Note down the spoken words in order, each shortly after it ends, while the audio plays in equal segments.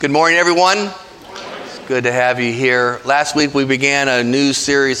Good morning, everyone. It's good to have you here. Last week we began a new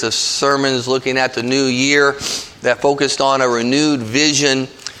series of sermons looking at the new year that focused on a renewed vision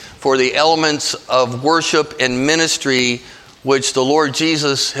for the elements of worship and ministry which the Lord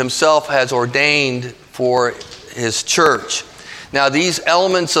Jesus himself has ordained for his church. Now, these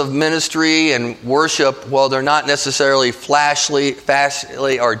elements of ministry and worship, well, they're not necessarily flashy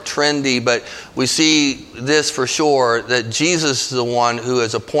or trendy, but we see this for sure, that Jesus is the one who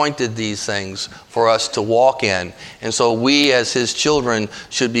has appointed these things for us to walk in. And so we, as his children,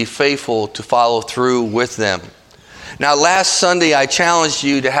 should be faithful to follow through with them. Now, last Sunday, I challenged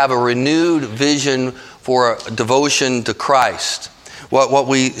you to have a renewed vision for devotion to Christ. What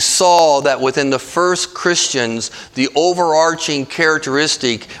we saw that within the first Christians, the overarching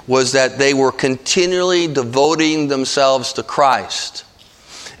characteristic was that they were continually devoting themselves to Christ.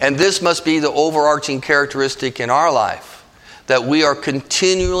 And this must be the overarching characteristic in our life, that we are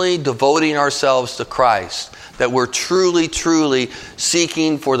continually devoting ourselves to Christ, that we're truly, truly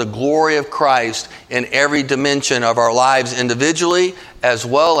seeking for the glory of Christ in every dimension of our lives individually as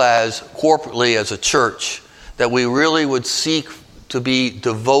well as corporately as a church, that we really would seek to be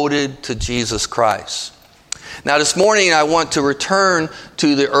devoted to Jesus Christ. Now, this morning I want to return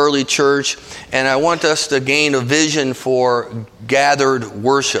to the early church, and I want us to gain a vision for gathered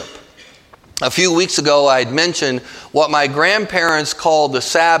worship. A few weeks ago I had mentioned what my grandparents called the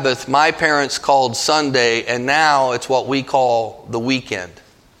Sabbath, my parents called Sunday, and now it's what we call the weekend.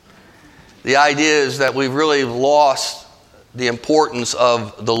 The idea is that we've really lost the importance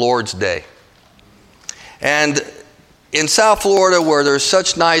of the Lord's Day. And in South Florida, where there's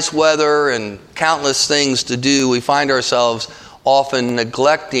such nice weather and countless things to do, we find ourselves often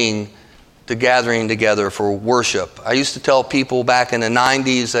neglecting the gathering together for worship. I used to tell people back in the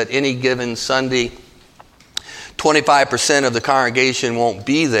 90s that any given Sunday, 25% of the congregation won't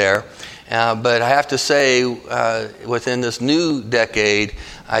be there. But I have to say, within this new decade,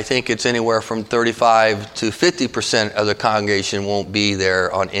 I think it's anywhere from 35 to 50% of the congregation won't be there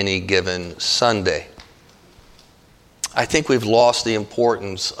on any given Sunday. I think we've lost the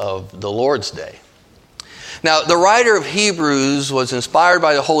importance of the Lord's Day. Now, the writer of Hebrews was inspired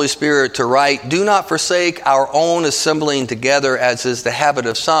by the Holy Spirit to write, "Do not forsake our own assembling together, as is the habit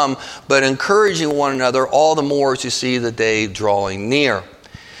of some, but encouraging one another all the more as you see the day drawing near."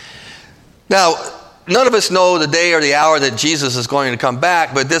 Now, none of us know the day or the hour that Jesus is going to come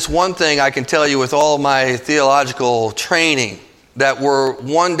back, but this one thing I can tell you with all my theological training, that we're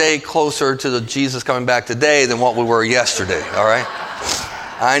one day closer to the Jesus coming back today than what we were yesterday, all right?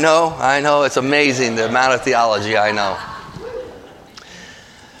 I know, it's amazing the amount of theology I know.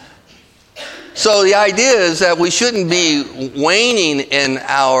 So the idea is that we shouldn't be waning in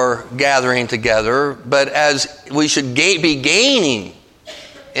our gathering together, but as we should be gaining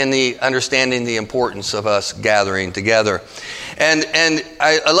in the understanding the importance of us gathering together. And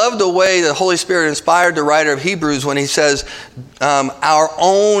I love the way the Holy Spirit inspired the writer of Hebrews when he says, our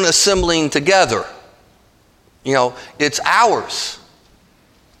own assembling together. You know, it's ours.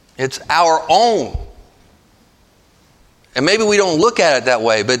 It's our own. And maybe we don't look at it that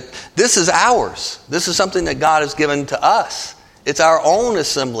way, but this is ours. This is something that God has given to us. It's our own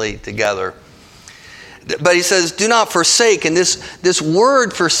assembly together. But he says, do not forsake. And this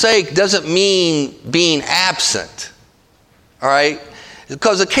word forsake doesn't mean being absent. All right?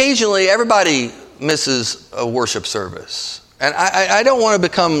 Because occasionally everybody misses a worship service. And I don't want to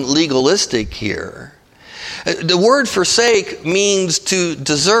become legalistic here. The word forsake means to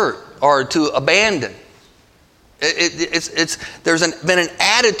desert or to abandon. There's been an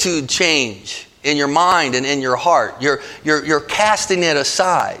attitude change in your mind and in your heart. You're casting it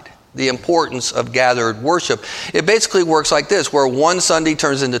aside. The importance of gathered worship. It basically works like this, where one Sunday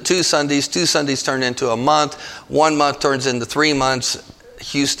turns into 2 Sundays, 2 Sundays turn into a month, 1 month turns into 3 months.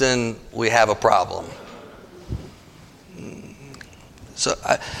 Houston, we have a problem. So,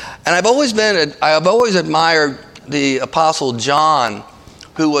 I've always admired the Apostle John,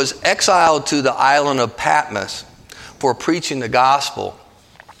 who was exiled to the island of Patmos for preaching the gospel.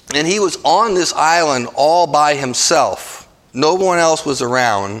 And he was on this island all by himself. No one else was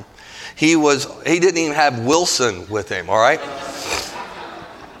around. He didn't even have Wilson with him, all right?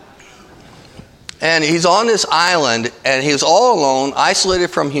 And he's on this island, and he was all alone, isolated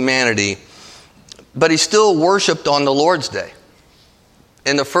from humanity, but he still worshiped on the Lord's Day.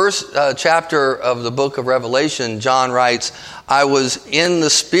 In the first chapter of the book of Revelation, John writes, I was in the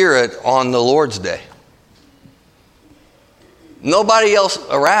Spirit on the Lord's Day. Nobody else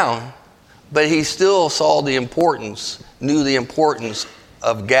around, but he still knew the importance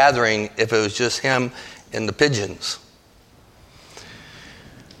of gathering if it was just him and the pigeons.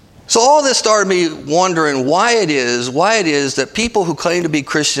 So all this started me wondering why it is that people who claim to be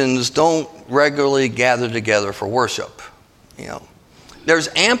Christians don't regularly gather together for worship. There's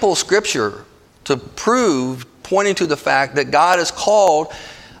ample scripture to prove, pointing to the fact that God has called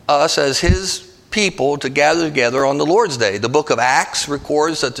us as his people to gather together on the Lord's Day. The book of Acts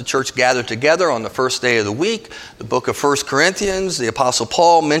records that the church gathered together on the first day of the week. The book of 1 Corinthians, the Apostle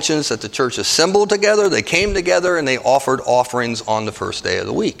Paul mentions that the church assembled together, they came together, and they offered offerings on the first day of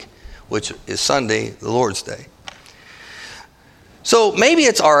the week, which is Sunday, the Lord's Day. So maybe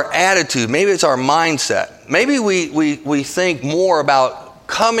it's our attitude, maybe it's our mindset. Maybe we think more about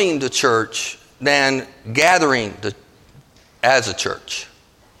coming to church than gathering as a church.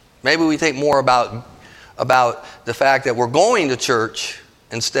 Maybe we think more about the fact that we're going to church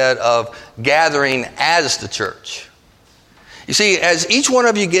instead of gathering as the church. You see, as each one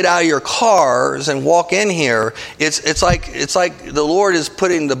of you get out of your cars and walk in here, it's like the Lord is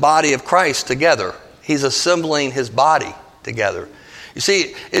putting the body of Christ together. He's assembling his body together. You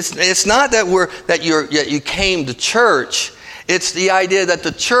see, it's not that you came to church. It's the idea that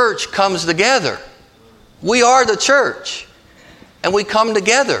the church comes together. We are the church. And we come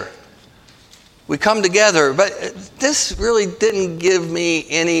together. We come together. But this really didn't give me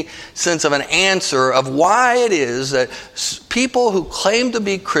any sense of an answer of why it is that people who claim to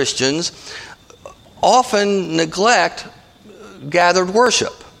be Christians often neglect gathered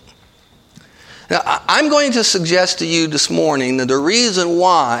worship. Now, I'm going to suggest to you this morning that the reason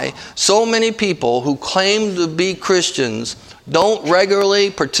why so many people who claim to be Christians don't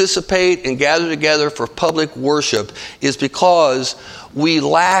regularly participate and gather together for public worship is because we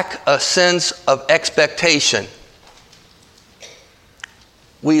lack a sense of expectation.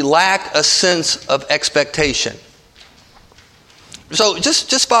 We lack a sense of expectation. So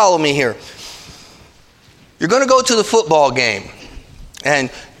just follow me here. You're going to go to the football game,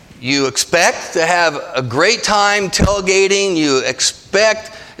 and you expect to have a great time tailgating. You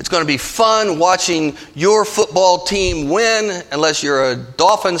expect it's going to be fun watching your football team win, unless you're a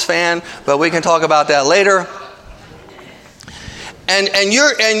Dolphins fan, but we can talk about that later. And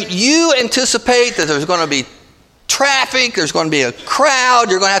you anticipate that there's going to be traffic, there's going to be a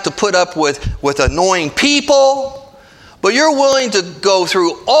crowd, you're going to have to put up with annoying people, but you're willing to go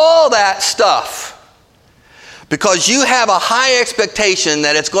through all that stuff because you have a high expectation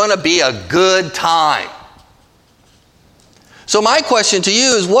that it's going to be a good time. So my question to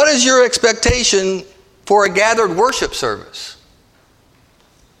you is, what is your expectation for a gathered worship service?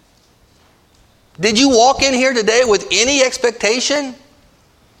 Did you walk in here today with any expectation?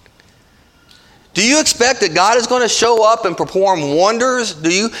 Do you expect that God is going to show up and perform wonders?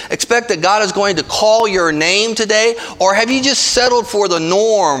 Do you expect that God is going to call your name today? Or have you just settled for the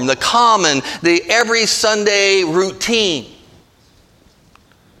norm, the common, the every Sunday routine?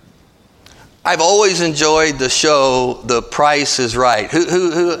 I've always enjoyed the show The Price is Right.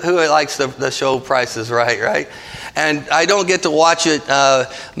 Who likes the show Price is Right? And I don't get to watch it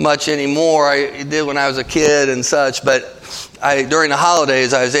much anymore. I did when I was a kid and such, but during the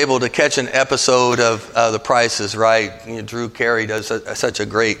holidays I was able to catch an episode of The Price is Right. Drew Carey does such a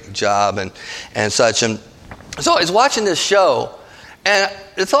great job and such. And so I was watching this show, and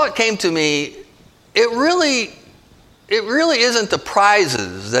the thought came to me, it really isn't the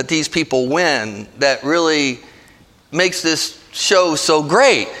prizes that these people win that really makes this show so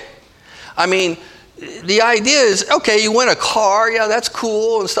great. I mean, the idea is, okay, you win a car, yeah, that's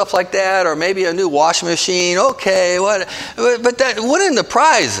cool and stuff like that, or maybe a new washing machine, okay, but that winning the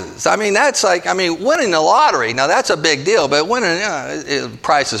prizes, I mean, that's like, winning the lottery, now that's a big deal, but winning,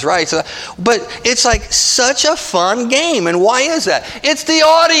 Price is Right. So, but it's like such a fun game, and why is that? It's the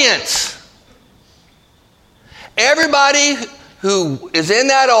audience. Everybody who is in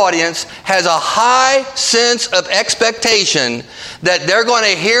that audience has a high sense of expectation that they're going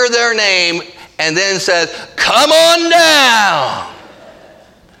to hear their name and then says, "Come on down."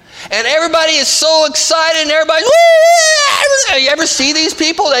 And everybody is so excited and everybody, woo! You ever see these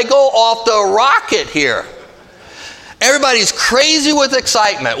people? They go off the rocket here. Everybody's crazy with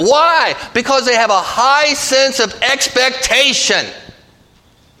excitement. Why? Because they have a high sense of expectation.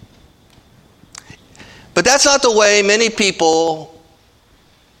 But that's not the way many people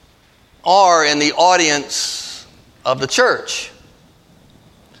are in the audience of the church.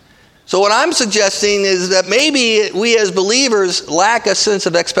 So what I'm suggesting is that maybe we as believers lack a sense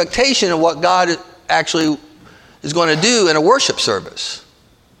of expectation of what God actually is going to do in a worship service.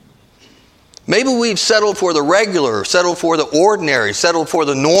 Maybe we've settled for the regular, settled for the ordinary, settled for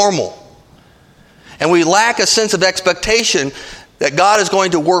the normal. And we lack a sense of expectation that God is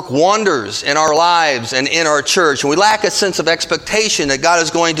going to work wonders in our lives and in our church. And we lack a sense of expectation that God is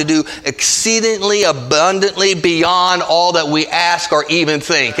going to do exceedingly abundantly beyond all that we ask or even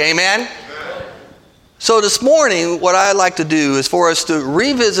think. Amen? So this morning, what I'd like to do is for us to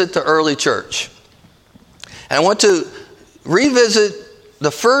revisit the early church. And I want to revisit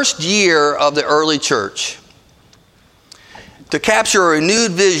the first year of the early church to capture a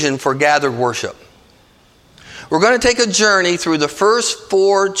renewed vision for gathered worship. We're going to take a journey through the first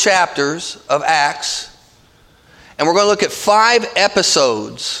 4 chapters of Acts, and we're going to look at 5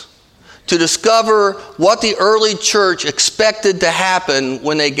 episodes to discover what the early church expected to happen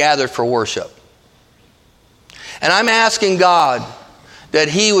when they gathered for worship. And I'm asking God that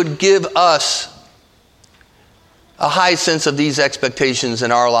He would give us a high sense of these expectations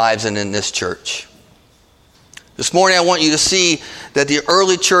in our lives and in this church. This morning I want you to see that the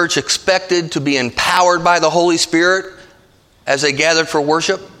early church expected to be empowered by the Holy Spirit as they gathered for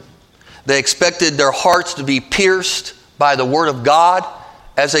worship. They expected their hearts to be pierced by the Word of God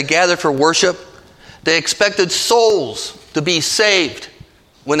as they gathered for worship. They expected souls to be saved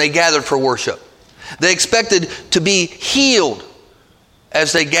when they gathered for worship. They expected to be healed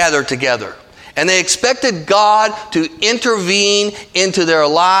as they gathered together. And they expected God to intervene into their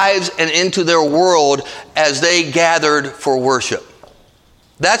lives and into their world as they gathered for worship.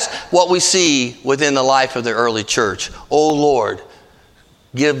 That's what we see within the life of the early church. Oh Lord,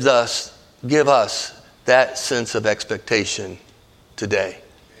 give us that sense of expectation today.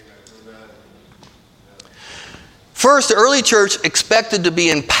 First, the early church expected to be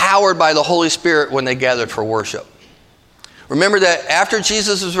empowered by the Holy Spirit when they gathered for worship. Remember that after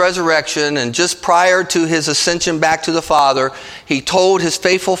Jesus' resurrection and just prior to his ascension back to the Father, he told his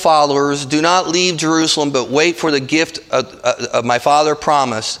faithful followers, "Do not leave Jerusalem, but wait for the gift of my Father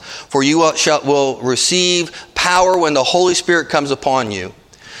promised, for you will receive power when the Holy Spirit comes upon you."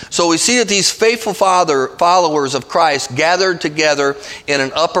 So we see that these faithful followers of Christ gathered together in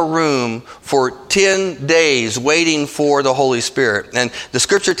an upper room for 10 days waiting for the Holy Spirit. And the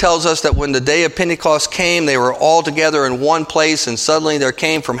scripture tells us that when the day of Pentecost came, they were all together in one place, and suddenly there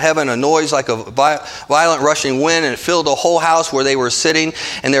came from heaven a noise like a violent rushing wind, and it filled the whole house where they were sitting.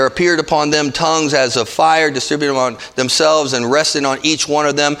 And there appeared upon them tongues as of fire, distributed on themselves and resting on each one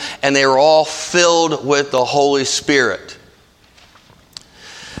of them, and they were all filled with the Holy Spirit.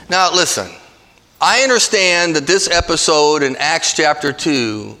 Now listen, I understand that this episode in Acts chapter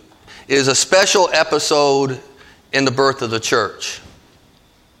 2 is a special episode in the birth of the church.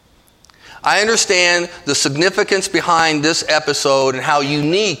 I understand the significance behind this episode and how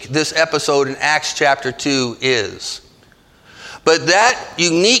unique this episode in Acts chapter 2 is. But that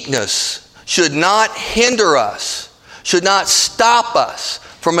uniqueness should not hinder us, should not stop us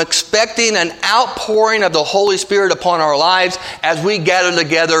from expecting an outpouring of the Holy Spirit upon our lives as we gather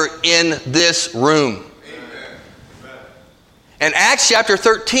together in this room. Amen. In Acts chapter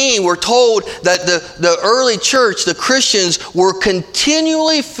 13, we're told that the early church, the Christians, were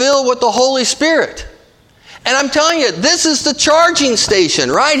continually filled with the Holy Spirit. And I'm telling you, this is the charging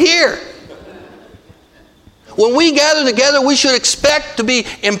station right here. When we gather together, we should expect to be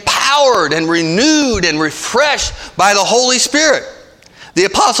empowered and renewed and refreshed by the Holy Spirit. The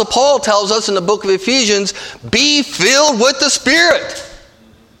Apostle Paul tells us in the book of Ephesians, be filled with the Spirit.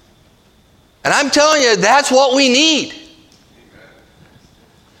 And I'm telling you, that's what we need.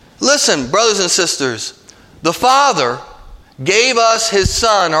 Listen, brothers and sisters, the Father gave us His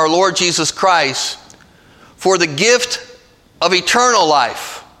Son, our Lord Jesus Christ, for the gift of eternal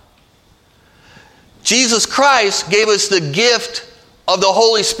life. Jesus Christ gave us the gift of the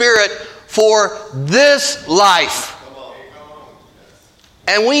Holy Spirit for this life.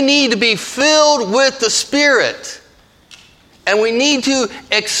 And we need to be filled with the Spirit. And we need to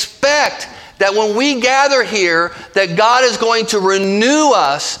expect that when we gather here, that God is going to renew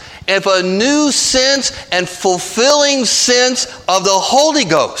us in a new sense and fulfilling sense of the Holy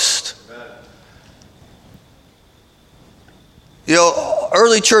Ghost. You know,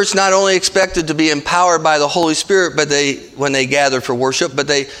 early church not only expected to be empowered by the Holy Spirit when they gathered for worship, but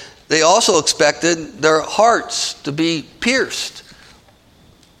they also expected their hearts to be pierced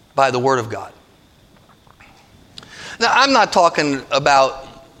by the Word of God. Now, I'm not talking about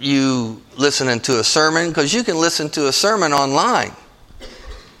you listening to a sermon, because you can listen to a sermon online.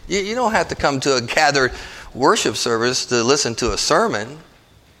 You don't have to come to a gathered worship service to listen to a sermon.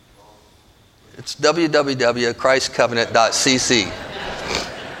 It's www.christcovenant.cc.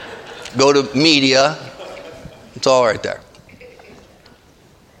 Go to media. It's all right there.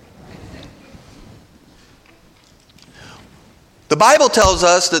 The Bible tells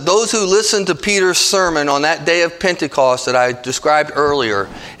us that those who listened to Peter's sermon on that day of Pentecost that I described earlier,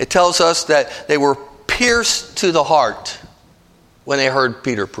 it tells us that they were pierced to the heart when they heard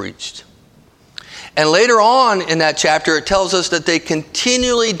Peter preached. And later on in that chapter, it tells us that they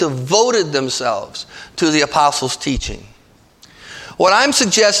continually devoted themselves to the apostles' teaching. What I'm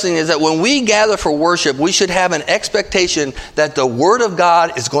suggesting is that when we gather for worship, we should have an expectation that the Word of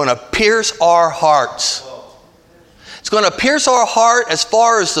God is going to pierce our hearts. It's going to pierce our heart as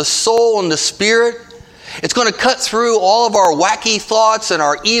far as the soul and the spirit. It's going to cut through all of our wacky thoughts and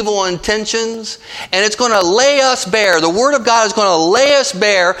our evil intentions. And it's going to lay us bare. The Word of God is going to lay us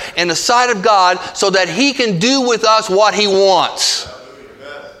bare in the sight of God so that He can do with us what He wants.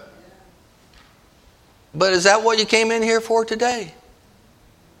 But is that what you came in here for today?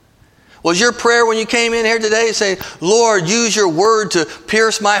 Was your prayer when you came in here today saying, Lord, use your word to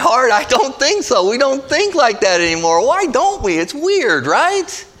pierce my heart? I don't think so. We don't think like that anymore. Why don't we? It's weird,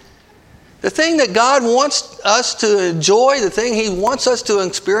 right? The thing that God wants us to enjoy, the thing He wants us to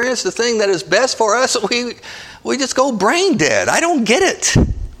experience, the thing that is best for us, we just go brain dead. I don't get it.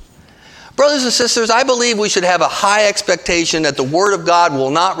 Brothers and sisters, I believe we should have a high expectation that the Word of God will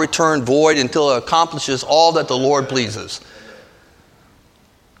not return void until it accomplishes all that the Lord pleases.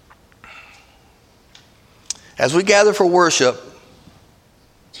 As we gather for worship,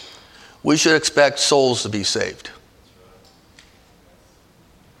 we should expect souls to be saved.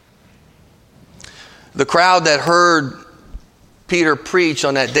 The crowd that heard Peter preach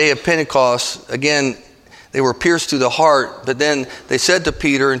on that day of Pentecost, again, they were pierced to the heart, but then they said to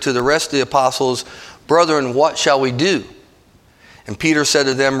Peter and to the rest of the apostles, "Brethren, what shall we do?" And Peter said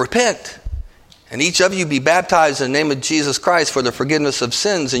to them, "Repent, and each of you be baptized in the name of Jesus Christ for the forgiveness of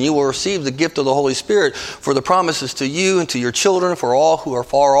sins, and you will receive the gift of the Holy Spirit, for the promises to you and to your children, for all who are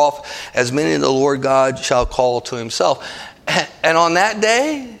far off, as many of the Lord God shall call to Himself." And on that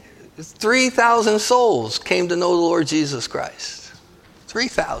day, 3,000 souls came to know the Lord Jesus Christ.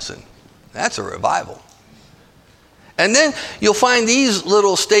 3,000. That's a revival. And then you'll find these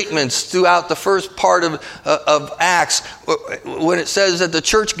little statements throughout the first part of Acts when it says that the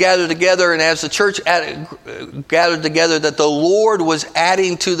church gathered together, and as the church gathered together, that the Lord was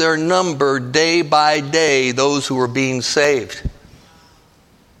adding to their number day by day those who were being saved.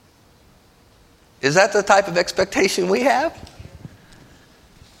 Is that the type of expectation we have?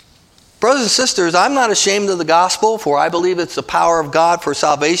 Brothers and sisters, I'm not ashamed of the gospel, for I believe it's the power of God for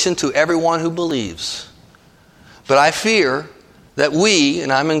salvation to everyone who believes. But I fear that we,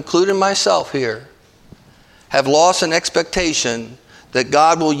 and I'm including myself here, have lost an expectation that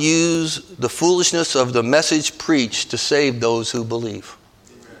God will use the foolishness of the message preached to save those who believe.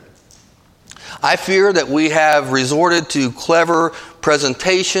 I fear that we have resorted to clever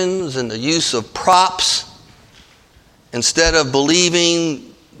presentations and the use of props instead of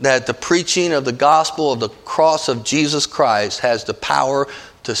believing that the preaching of the gospel of the cross of Jesus Christ has the power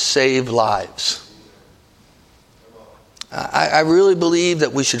to save lives. I really believe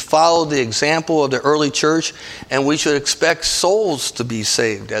that we should follow the example of the early church, and we should expect souls to be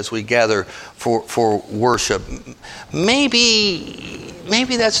saved as we gather for worship. Maybe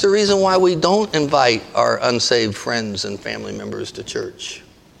that's the reason why we don't invite our unsaved friends and family members to church.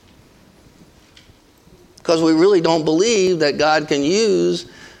 Because we really don't believe that God can use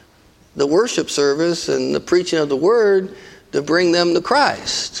the worship service and the preaching of the word to bring them to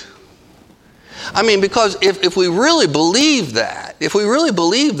Christ. I mean, because if we really believe that,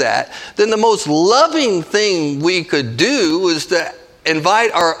 then the most loving thing we could do is to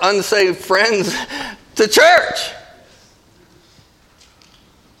invite our unsaved friends to church.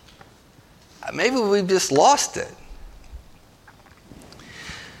 Maybe we've just lost it.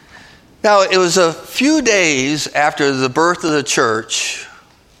 Now, it was a few days after the birth of the church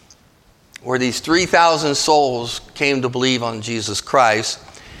where these 3,000 souls came to believe on Jesus Christ.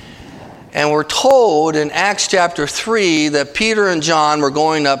 And we're told in Acts chapter 3 that Peter and John were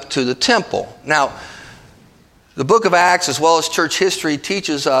going up to the temple. Now, the book of Acts, as well as church history,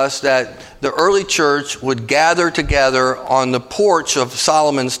 teaches us that the early church would gather together on the porch of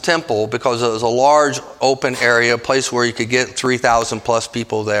Solomon's temple because it was a large open area, a place where you could get 3,000 plus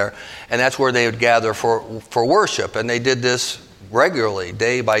people there. And that's where they would gather for worship. And they did this regularly,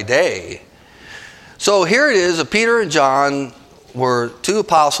 day by day. So here it is, Peter and John were two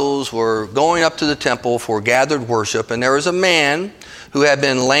apostles, were going up to the temple for gathered worship, and there was a man who had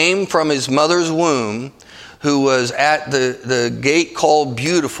been lame from his mother's womb, who was at the gate called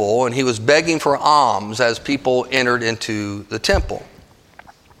Beautiful, and he was begging for alms as people entered into the temple.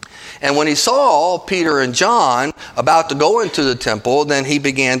 And when he saw Peter and John about to go into the temple, then he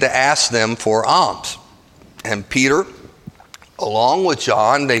began to ask them for alms. And Peter along with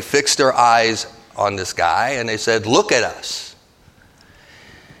John, they fixed their eyes on this guy and they said, "Look at us."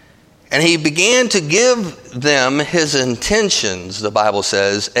 And he began to give them his intentions, the Bible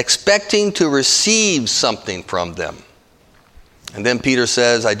says, expecting to receive something from them. And then Peter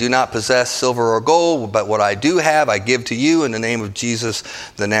says, "I do not possess silver or gold, but what I do have I give to you. In the name of Jesus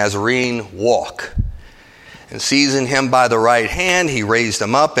the Nazarene, walk." And seizing him by the right hand, he raised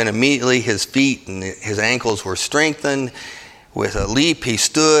him up, and immediately his feet and his ankles were strengthened. With a leap he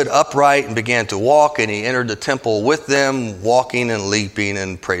stood upright and began to walk, and he entered the temple with them, walking and leaping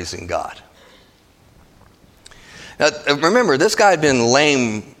and praising God. Now remember, this guy had been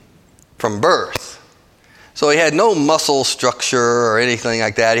lame from birth. So he had no muscle structure or anything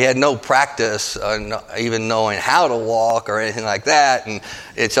like that. He had no practice even knowing how to walk or anything like that. And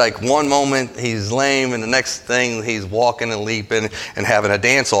it's like one moment he's lame and the next thing he's walking and leaping and having a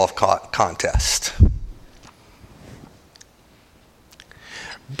dance-off contest.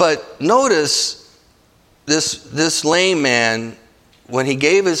 But notice this lame man, when he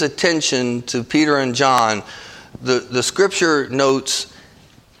gave his attention to Peter and John, the scripture notes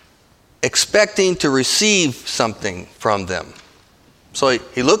expecting to receive something from them. So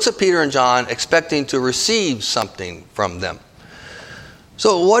he looks at Peter and John expecting to receive something from them.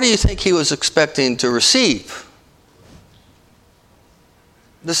 So what do you think he was expecting to receive?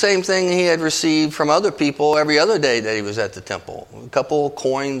 The same thing he had received from other people every other day that he was at the temple. A couple of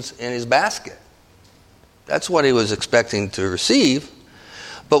coins in his basket. That's what he was expecting to receive.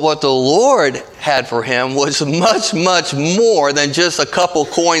 But what the Lord had for him was much, much more than just a couple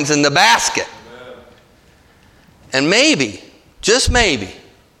coins in the basket. And maybe, just maybe,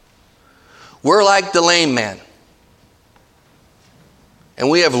 we're like the lame man. And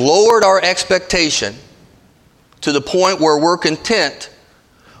we have lowered our expectation to the point where we're content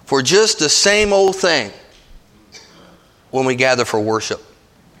for just the same old thing when we gather for worship,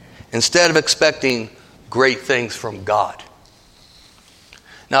 instead of expecting great things from God.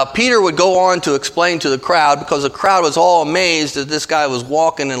 Now, Peter would go on to explain to the crowd, because the crowd was all amazed that this guy was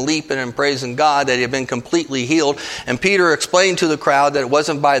walking and leaping and praising God, that he had been completely healed. And Peter explained to the crowd that it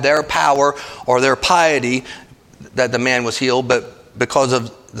wasn't by their power or their piety that the man was healed, but because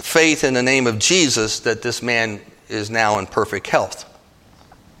of the faith in the name of Jesus that this man is now in perfect health.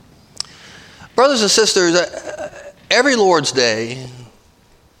 Brothers and sisters, every Lord's Day,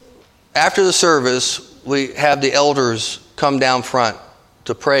 after the service, we have the elders come down front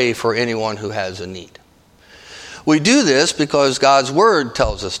to pray for anyone who has a need. We do this because God's Word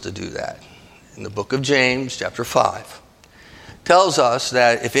tells us to do that. In the book of James, chapter 5, tells us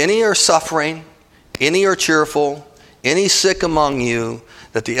that if any are suffering, any are cheerful, any sick among you,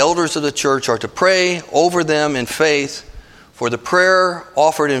 that the elders of the church are to pray over them in faith, for the prayer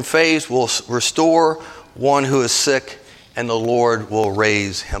offered in faith will restore one who is sick, and the Lord will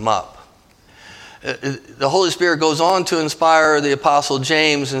raise him up. The Holy Spirit goes on to inspire the Apostle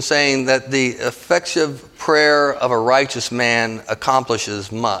James in saying that the effective prayer of a righteous man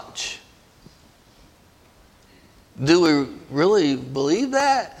accomplishes much. Do we really believe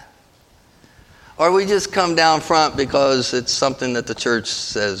that? Or we just come down front because it's something that the church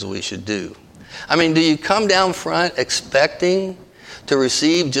says we should do? I mean, do you come down front expecting to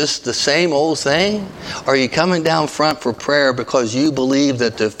receive just the same old thing? Or are you coming down front for prayer because you believe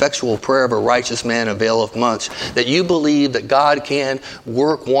that the effectual prayer of a righteous man availeth much? That you believe that God can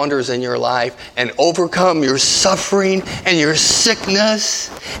work wonders in your life and overcome your suffering and your sickness?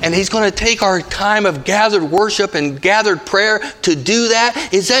 And He's going to take our time of gathered worship and gathered prayer to do that?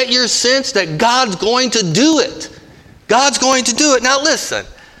 Is that your sense that God's going to do it? God's going to do it. Now listen,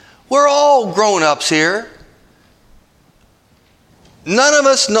 we're all grown-ups here. None of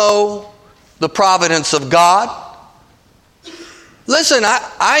us know the providence of God. Listen,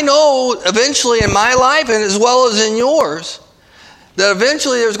 I know eventually in my life, and as well as in yours, that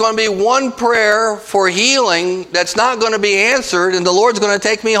eventually there's going to be one prayer for healing that's not going to be answered, and the Lord's going to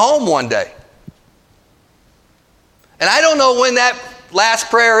take me home one day. And I don't know when that last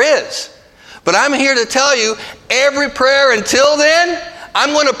prayer is, but I'm here to tell you, every prayer until then,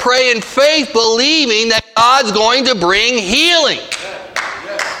 I'm going to pray in faith, believing that God's going to bring healing.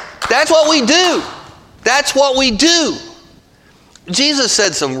 That's what we do. That's what we do. Jesus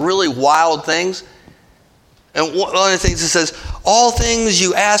said some really wild things. And one of the things He says, all things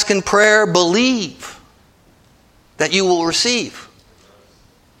you ask in prayer, believe that you will receive.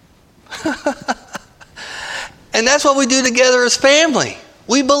 And that's what we do together as family.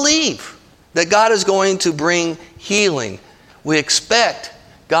 We believe that God is going to bring healing. We expect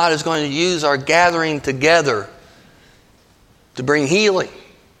God is going to use our gathering together to bring healing,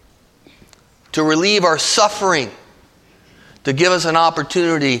 to relieve our suffering, to give us an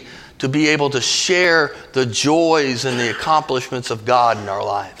opportunity to be able to share the joys and the accomplishments of God in our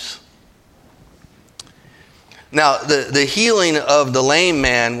lives. Now, the healing of the lame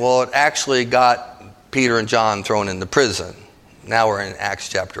man, well, it actually got Peter and John thrown into prison. Now we're in Acts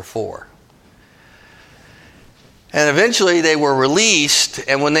chapter 4. And eventually they were released,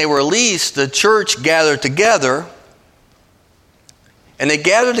 and when they were released, the church gathered together, and they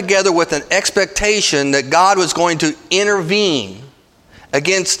gathered together with an expectation that God was going to intervene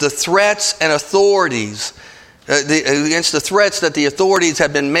against the threats and authorities, against the threats that the authorities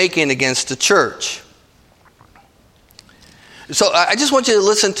had been making against the church. So I just want you to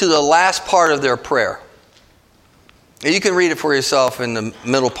listen to the last part of their prayer. You can read it for yourself in the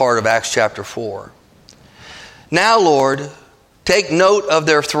middle part of Acts chapter 4. Now, Lord, take note of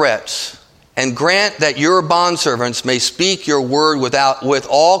their threats and grant that your bondservants may speak your word with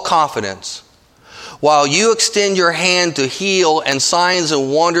all confidence, while you extend your hand to heal and signs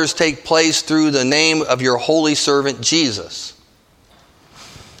and wonders take place through the name of your holy servant Jesus.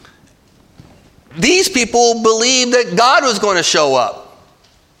 These people believed that God was going to show up.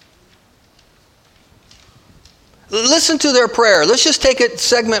 Listen to their prayer. Let's just take it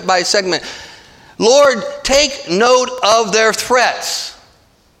segment by segment. Lord, take note of their threats.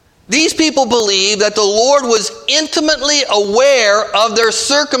 These people believe that the Lord was intimately aware of their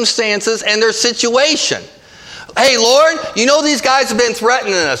circumstances and their situation. Hey, Lord, you know these guys have been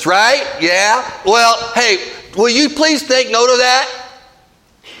threatening us, right? Yeah? Well, hey, will you please take note of that?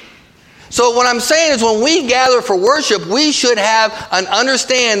 So what I'm saying is when we gather for worship, we should have an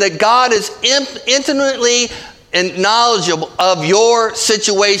understand that God is intimately and knowledgeable of your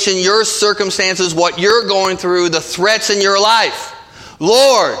situation, your circumstances, what you're going through, the threats in your life.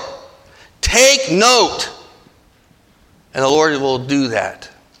 Lord, take note. And the Lord will do that.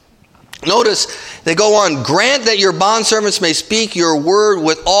 Notice they go on, grant that your bondservants may speak your word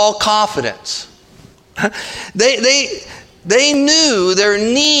with all confidence. They knew their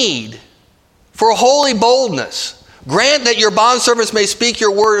need for holy boldness. Grant that your bondservants may speak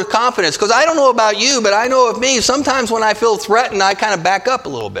your word with confidence. Because I don't know about you, but I know of me, sometimes when I feel threatened, I kind of back up a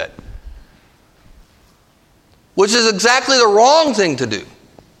little bit. Which is exactly the wrong thing to do.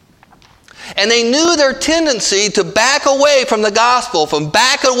 And they knew their tendency to back away from the gospel, from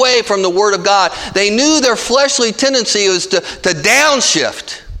back away from the word of God. They knew their fleshly tendency was to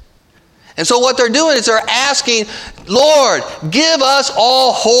downshift. And so what they're doing is they're asking, Lord, give us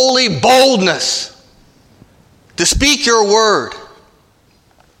all holy boldness to speak your word.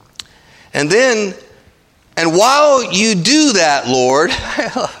 And while you do that, Lord,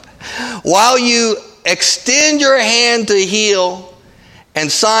 while you extend your hand to heal, and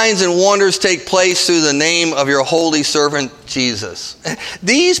signs and wonders take place through the name of your holy servant Jesus.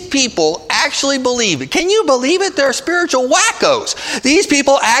 These people actually believe it. Can you believe it? They're spiritual wackos. These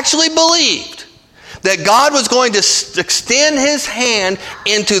people actually believed that God was going to extend his hand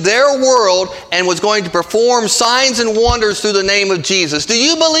into their world and was going to perform signs and wonders through the name of Jesus. Do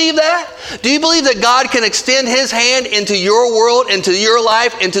you believe that? Do you believe that God can extend his hand into your world, into your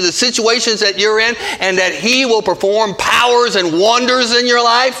life, into the situations that you're in, and that he will perform powers and wonders in your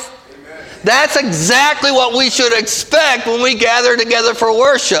life? Amen. That's exactly what we should expect when we gather together for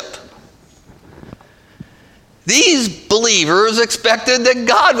worship. These believers expected that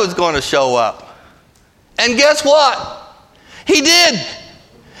God was going to show up. And guess what? He did.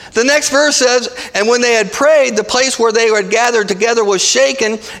 The next verse says, and when they had prayed, the place where they had gathered together was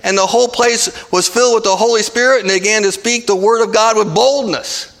shaken, and the whole place was filled with the Holy Spirit, and they began to speak the word of God with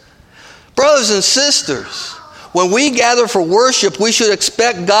boldness. Brothers and sisters, when we gather for worship, we should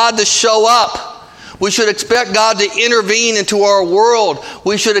expect God to show up. We should expect God to intervene into our world.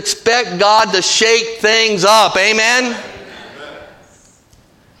 We should expect God to shake things up. Amen?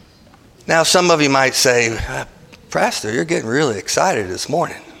 Now, some of you might say, Pastor, you're getting really excited this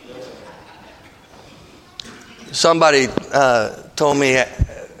morning. Somebody told me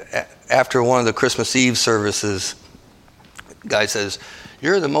after one of the Christmas Eve services, the guy says,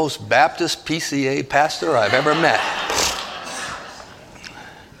 you're the most Baptist PCA pastor I've ever met.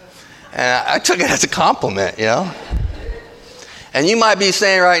 And I took it as a compliment, you know. And you might be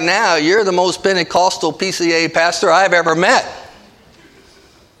saying right now, you're the most Pentecostal PCA pastor I've ever met.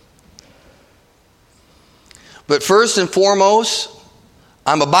 But first and foremost,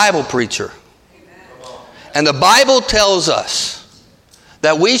 I'm a Bible preacher. And the Bible tells us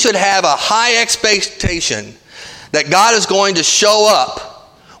that we should have a high expectation that God is going to show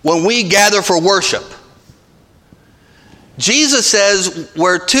up when we gather for worship. Jesus says,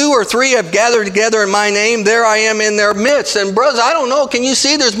 where 2 or 3 have gathered together in my name, there I am in their midst. And brothers, I don't know, can you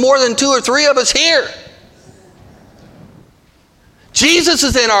see there's more than 2 or 3 of us here? Jesus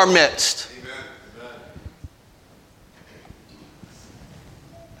is in our midst.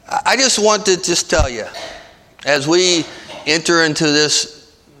 I just want to tell you, as we enter into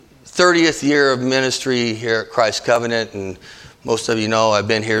this 30th year of ministry here at Christ Covenant, and most of you know I've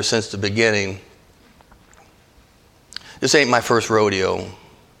been here since the beginning, this ain't my first rodeo.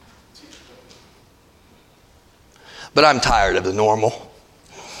 But I'm tired of the normal.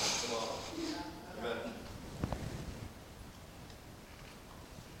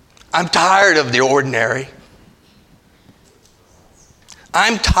 I'm tired of the ordinary.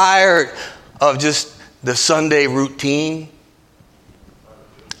 I'm tired of just the Sunday routine.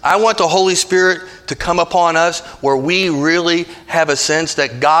 I want the Holy Spirit to come upon us where we really have a sense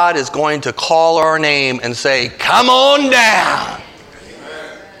that God is going to call our name and say, come on down.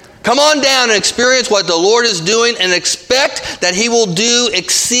 Come on down and experience what the Lord is doing and expect that He will do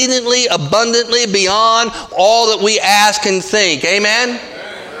exceedingly abundantly beyond all that we ask and think. Amen?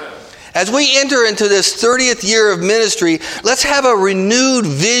 As we enter into this 30th year of ministry, let's have a renewed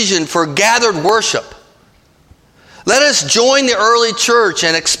vision for gathered worship. Let us join the early church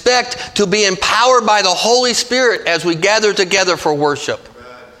and expect to be empowered by the Holy Spirit as we gather together for worship.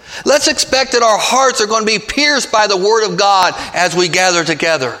 Let's expect that our hearts are going to be pierced by the Word of God as we gather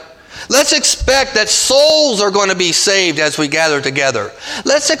together. Let's expect that souls are going to be saved as we gather together.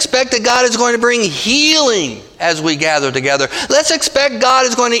 Let's expect that God is going to bring healing as we gather together. Let's expect God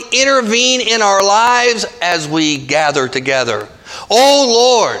is going to intervene in our lives as we gather together.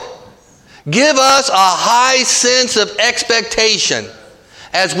 Oh Lord, give us a high sense of expectation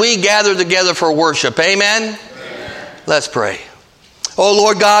as we gather together for worship. Amen? Let's pray. Oh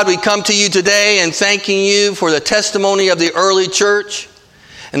Lord God, we come to you today and thanking you for the testimony of the early church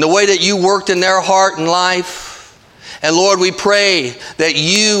and the way that you worked in their heart and life. And Lord, we pray that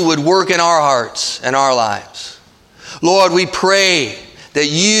you would work in our hearts and our lives. Lord, we pray that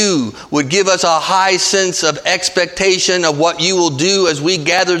you would give us a high sense of expectation of what you will do as we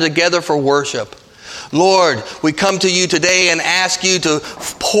gather together for worship. Lord, we come to you today and ask you to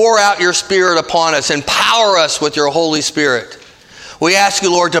pour out your Spirit upon us, empower us with your Holy Spirit. We ask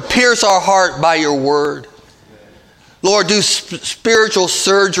you, Lord, to pierce our heart by your word. Lord, do spiritual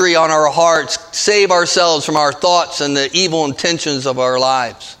surgery on our hearts. Save ourselves from our thoughts and the evil intentions of our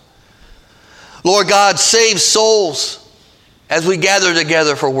lives. Lord God, save souls as we gather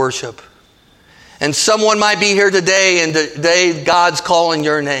together for worship. And someone might be here today and today God's calling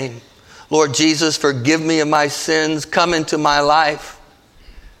your name. Lord Jesus, forgive me of my sins. Come into my life.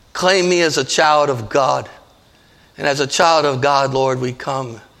 Claim me as a child of God. And as a child of God, Lord, we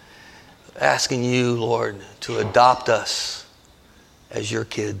come asking you, Lord, to adopt us as your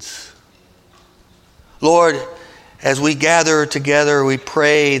kids. Lord, as we gather together, we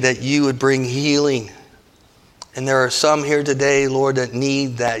pray that you would bring healing. And there are some here today, Lord, that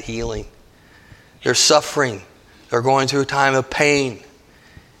need that healing. They're suffering. They're going through a time of pain.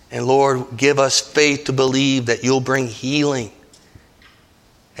 And Lord, give us faith to believe that you'll bring healing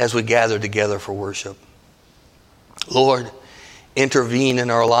as we gather together for worship. Lord, intervene in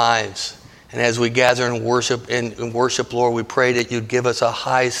our lives. And as we gather and worship, Lord, we pray that you'd give us a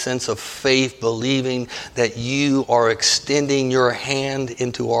high sense of faith, believing that you are extending your hand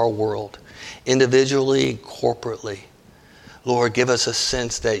into our world, individually and corporately. Lord, give us a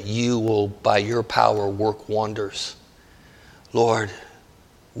sense that you will, by your power, work wonders. Lord,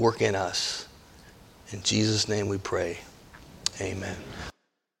 work in us. In Jesus' name we pray. Amen.